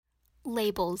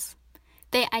Labels.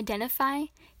 They identify,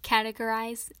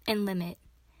 categorize, and limit.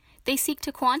 They seek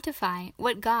to quantify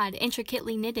what God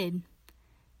intricately knitted.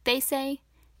 They say,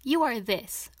 you are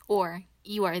this, or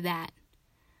you are that.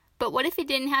 But what if it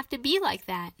didn't have to be like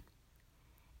that?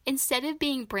 Instead of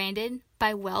being branded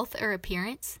by wealth or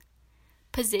appearance,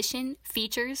 position,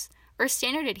 features, or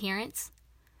standard adherence,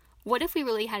 what if we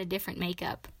really had a different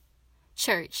makeup?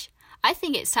 Church, I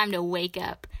think it's time to wake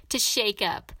up, to shake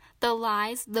up the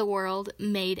lies the world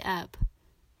made up.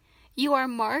 You are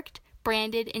marked,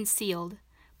 branded, and sealed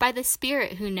by the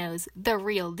Spirit who knows the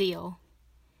real deal.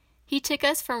 He took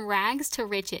us from rags to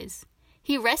riches.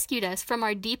 He rescued us from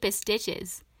our deepest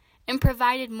ditches and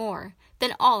provided more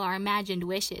than all our imagined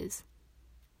wishes.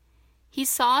 He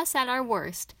saw us at our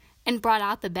worst and brought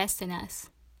out the best in us.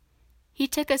 He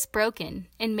took us broken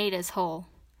and made us whole.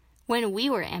 When we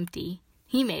were empty,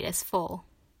 He made us full.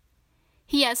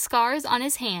 He has scars on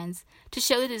His hands to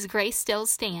show that His grace still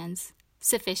stands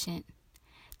sufficient.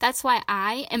 That's why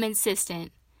I am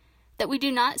insistent that we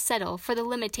do not settle for the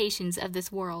limitations of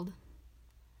this world.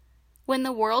 When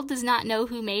the world does not know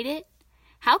who made it,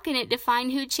 how can it define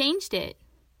who changed it?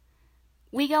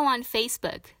 We go on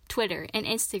Facebook, Twitter, and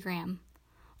Instagram.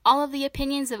 All of the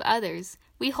opinions of others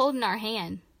we hold in our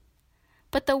hand.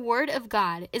 But the Word of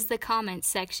God is the comments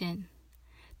section,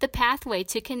 the pathway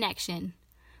to connection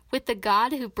with the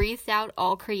God who breathed out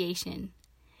all creation.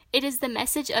 It is the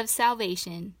message of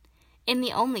salvation and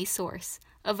the only source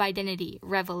of identity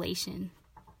revelation.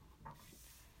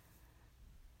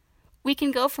 We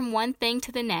can go from one thing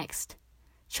to the next,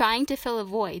 trying to fill a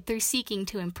void through seeking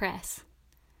to impress,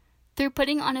 through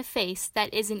putting on a face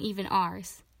that isn't even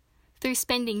ours, through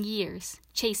spending years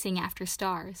chasing after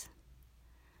stars.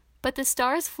 But the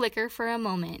stars flicker for a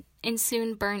moment and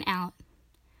soon burn out.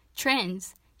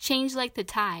 Trends change like the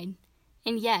tide,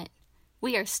 and yet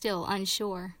we are still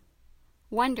unsure,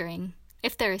 wondering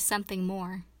if there is something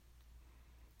more.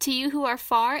 To you who are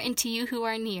far and to you who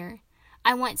are near,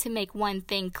 I want to make one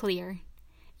thing clear.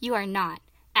 You are not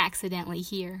accidentally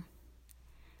here.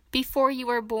 Before you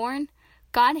were born,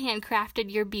 God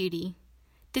handcrafted your beauty.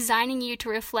 Designing you to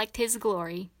reflect His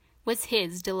glory was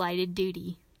His delighted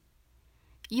duty.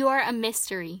 You are a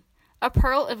mystery, a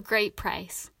pearl of great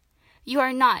price. You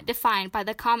are not defined by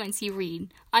the comments you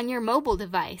read on your mobile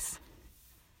device.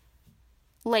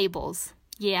 Labels,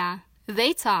 yeah,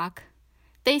 they talk.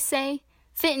 They say,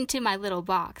 fit into my little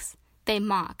box. They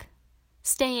mock.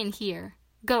 Stay in here,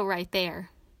 go right there.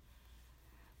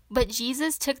 But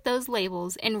Jesus took those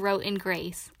labels and wrote in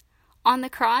grace. On the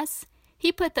cross,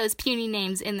 He put those puny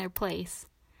names in their place,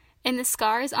 and the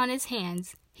scars on His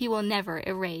hands He will never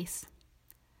erase.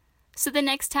 So the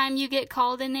next time you get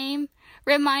called a name,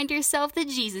 remind yourself that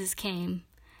Jesus came,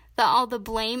 that all the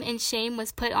blame and shame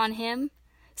was put on Him,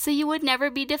 so you would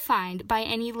never be defined by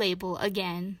any label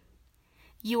again.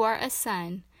 You are a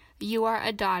son, you are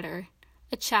a daughter,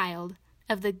 a child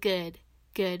of the good,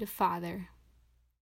 good Father.